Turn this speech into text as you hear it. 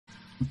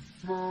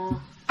Let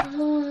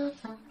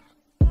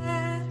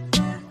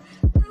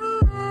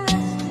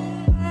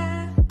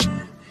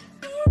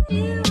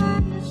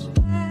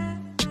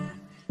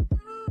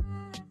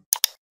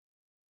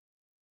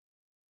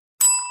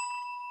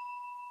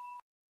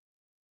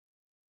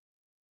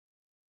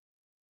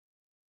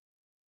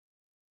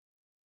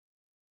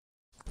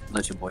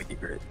your boy get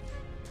grit.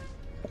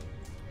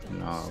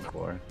 Nah,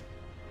 boy.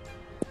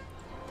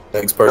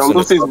 Next person.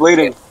 Lucy's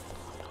bleeding.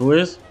 Who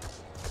is?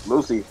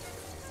 Lucy.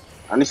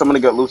 I need someone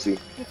to get Lucy.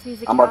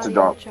 I'm about to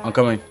drop. I'm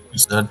coming.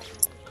 He's dead.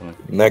 Coming.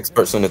 Next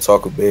person to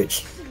talk a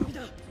bitch.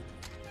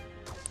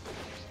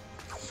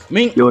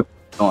 Mink. Yo,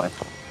 going.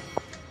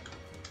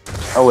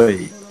 Oh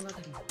wait.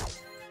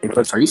 Hey,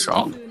 Clips, are you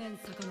strong?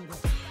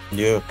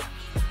 Yeah.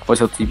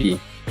 What's your TP?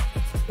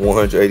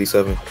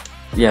 187.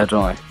 Yeah,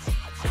 join.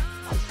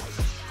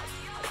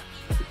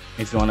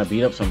 If you want to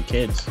beat up some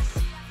kids,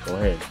 go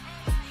ahead.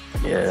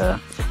 Yeah.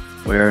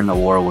 We're in a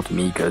war with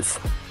Mikas.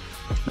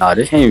 Nah,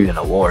 this ain't even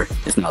a war.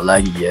 It's not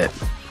laggy yet.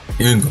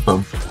 You can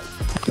go.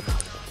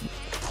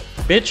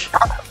 Bitch.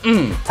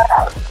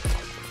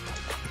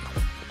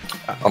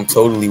 I'm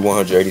totally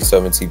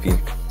 187 TP.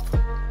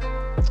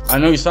 I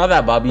know you saw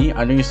that, Bobby.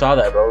 I know you saw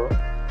that, bro.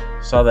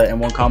 Saw that in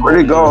one combo.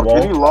 Where'd he go?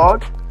 Can you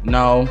log?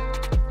 No.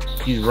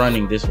 He's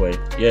running this way.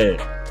 Yeah.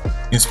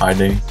 He's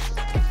hiding.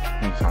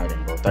 He's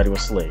hiding, bro. Thought he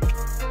was slick.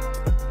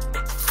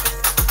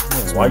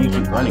 Why you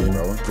keep running,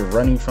 bro? You're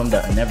running from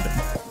the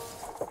inevitable.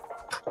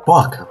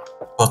 Fuck.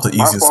 That's the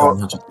easiest fault.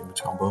 700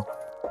 damage combo.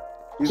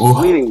 He's Ooh.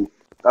 bleeding.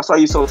 That's why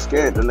you're so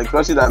scared. And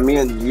especially that me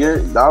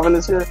and Darwin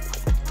is here.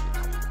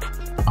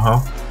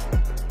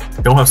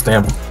 You don't have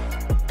stamina.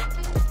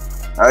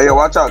 Hey, yo,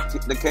 watch out.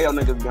 The KO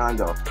niggas behind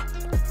y'all.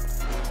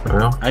 For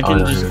real? I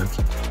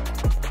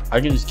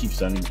can just keep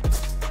stunning.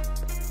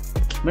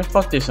 Man,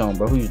 fuck this on,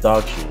 bro. Who's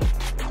dog shit?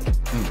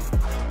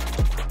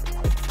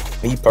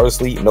 Me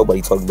personally,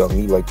 nobody talked about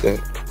me like that.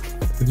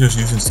 Just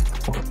using.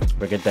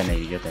 But get that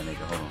nigga,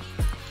 hold on.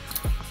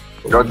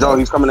 Yo, Joe,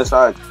 he's coming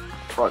inside.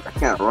 Fuck, I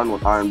can't run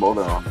with Iron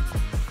Boulder on.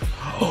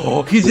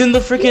 Oh, he's in the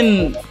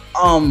freaking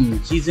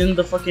he's in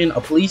the fucking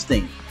police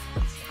thing.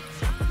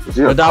 Is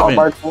he a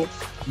cop phone?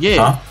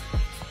 Yeah.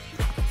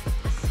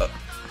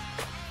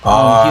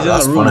 Huh? He's in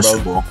That's the room,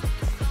 punishable.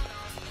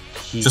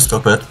 Just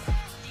stupid.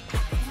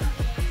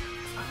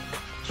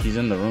 He's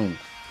in the room.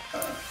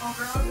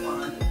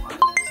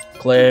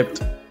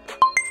 Clipped.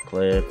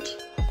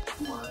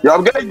 Yo,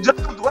 I'm getting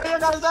jumped. Where you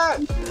guys at?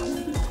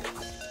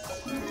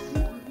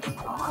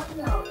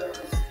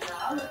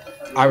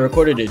 I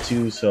recorded it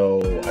too, so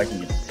I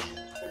can get it.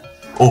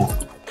 Oh.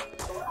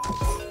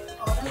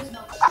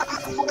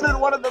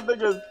 One of the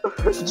niggas.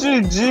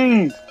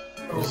 GG.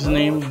 What's his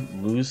name?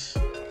 Loose.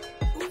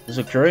 Is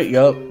it correct?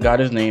 Yup. Got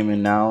his name,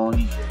 and now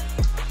he's.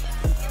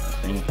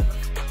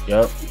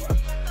 Yup.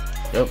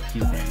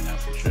 He's banned now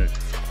for sure.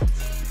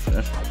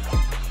 That's fine.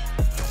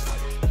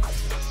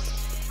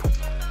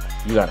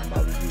 You got him,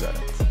 Bobby. You got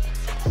him.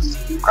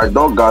 I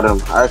don't got him.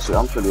 Actually,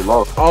 I'm pretty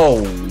low.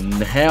 Oh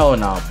hell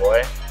no,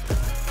 boy.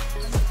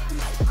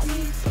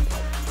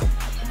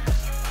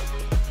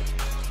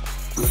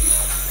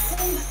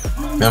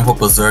 Man for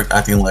Berserk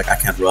acting like I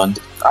can't run.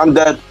 I'm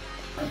dead.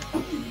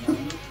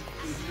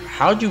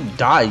 How'd you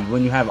die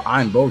when you have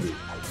Iron Boulder?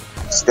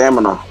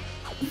 Stamina.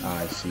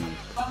 I see.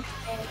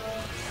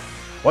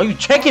 Why you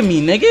checking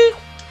me, nigga?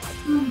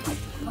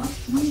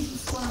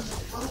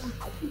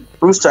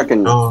 Who's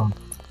checking you? Oh.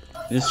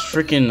 This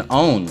freaking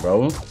own,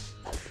 bro.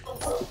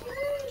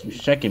 He's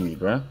checking me,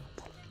 bro.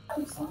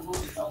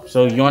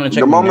 So you wanna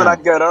check The me moment now? I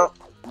get up,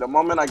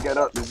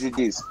 the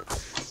GG's.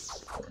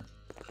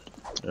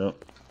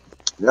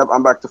 Yep,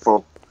 I'm back to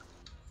full.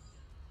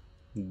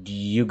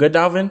 You good,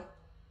 Dalvin?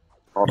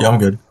 Yeah, I'm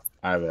good.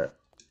 I bet.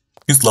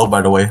 He's low,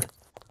 by the way.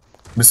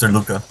 Mr.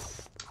 Luca.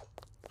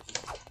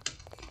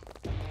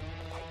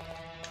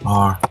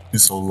 Ah,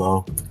 he's so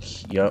low.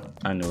 Yup,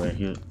 I knew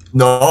it.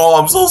 No,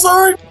 I'm so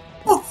sorry.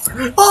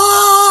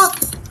 Ah,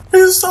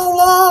 he's so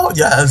low.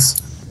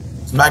 Yes.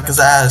 Smack his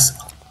ass.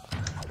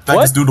 Smack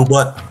his doodle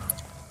butt.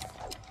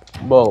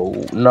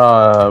 Whoa,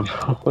 nah.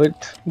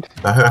 What?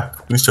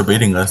 At least you're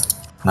baiting us.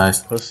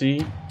 Nice.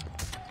 Pussy.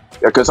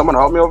 Yeah, can someone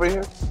help me over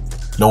here?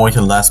 No one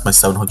can last my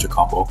 700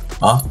 combo.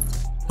 Huh?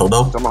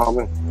 Toto? Someone help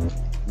me.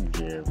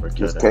 Yeah, we're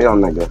This good. KO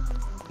nigga.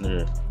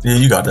 Yeah. Yeah,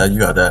 you got that. You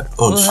got that.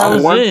 Oh, What the shit. hell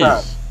is one this?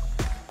 tap.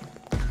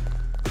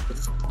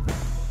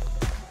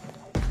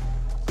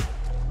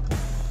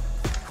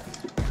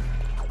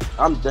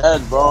 I'm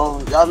dead, bro.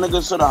 Y'all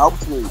niggas should have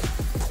helped me.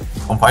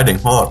 I'm fighting.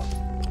 Hold up.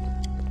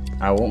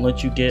 I won't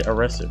let you get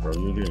arrested, bro.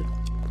 You're good.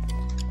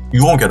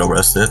 You won't get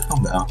arrested.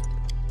 Calm down.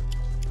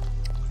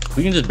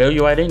 We can just bail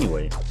you out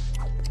anyway.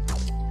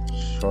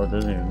 So it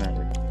doesn't even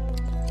matter.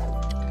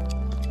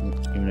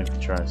 Even if you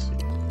try to.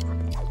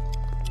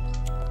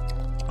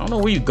 I don't know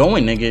where you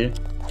going, nigga.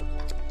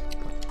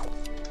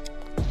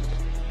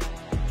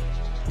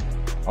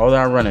 All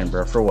that running,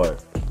 bro. For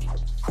what?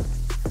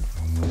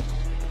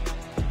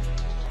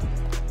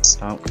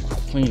 Stop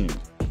cleaning.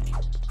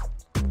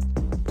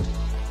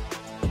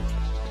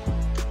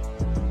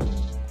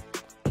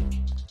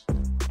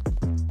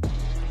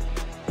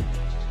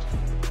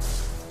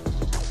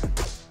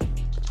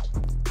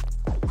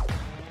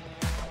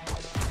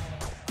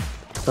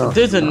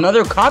 There's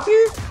another cop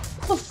here?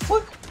 What the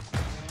fuck?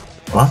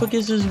 What? What the fuck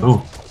is this?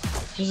 Ooh.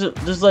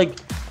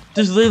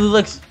 There's literally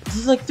like,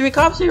 there's like 3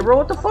 cops here, bro.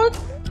 What the fuck?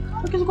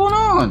 What is going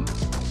on?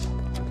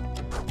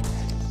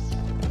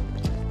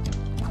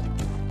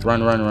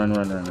 Run.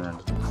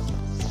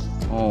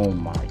 Oh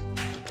my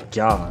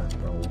god,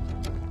 bro.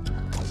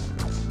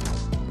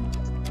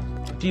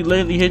 He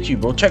literally hit you,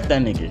 bro. Check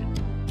that nigga.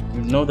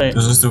 You know that.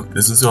 Is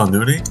this still on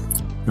duty?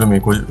 I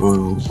mean,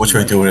 what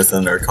should I do when it's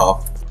another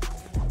cop?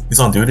 He's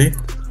on duty?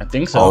 I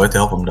think so. Oh, we have to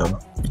help him though.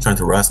 He's trying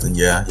to arrest him.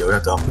 Yeah, we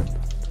have to help him.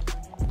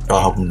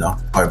 Gotta help him now.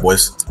 Alright,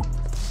 boys.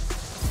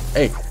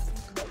 Hey.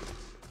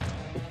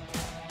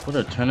 What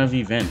a ton of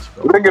events,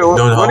 bro. What do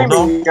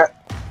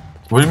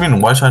you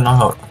mean? Why should I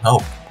not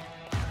help?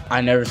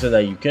 I never said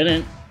that you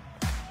couldn't.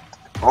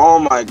 Oh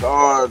my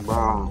god,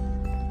 bro.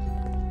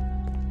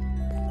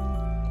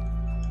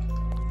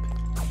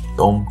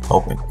 Don't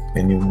help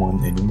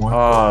anyone anymore.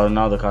 Oh,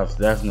 now the cops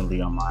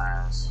definitely on my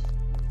ass.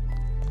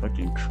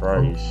 Fucking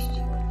Christ.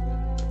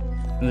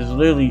 And there's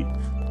literally...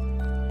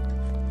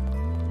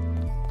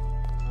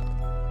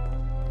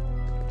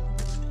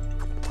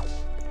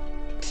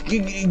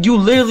 You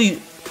literally...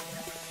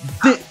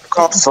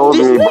 Cops told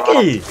me,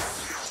 bro. This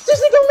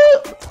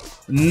nigga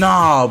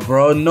nah,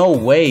 bro, no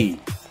way.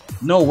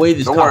 No way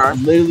this cop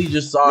literally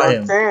just saw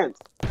him.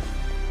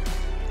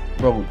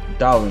 Bro,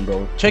 Darwin,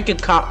 bro. Check your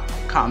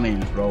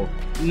comments, bro.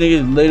 This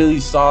nigga literally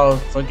saw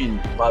fucking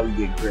Bobby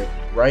get gripped,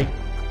 right?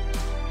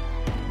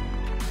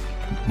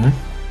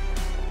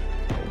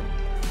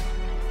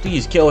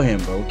 Please kill him,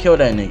 bro. Kill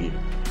that nigga.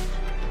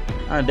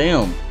 God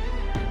damn.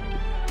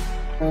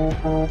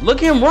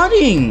 Look at him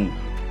running.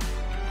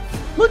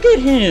 Look at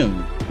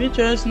him, bitch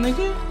ass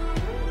nigga.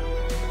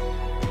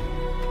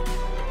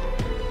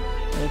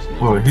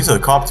 Wait, he's a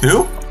cop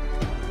too?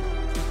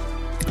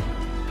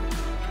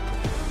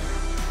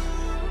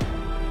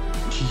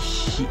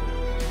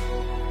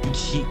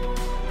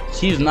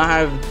 She does not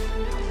have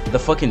the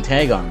fucking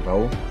tag on,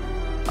 bro.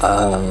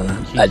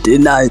 I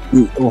did not.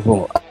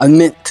 I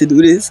meant to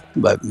do this,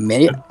 but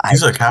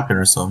he's a captain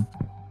or something.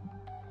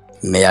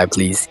 May I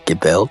please get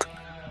bailed?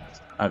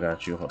 I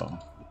got you. Hold on.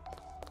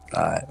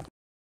 Alright.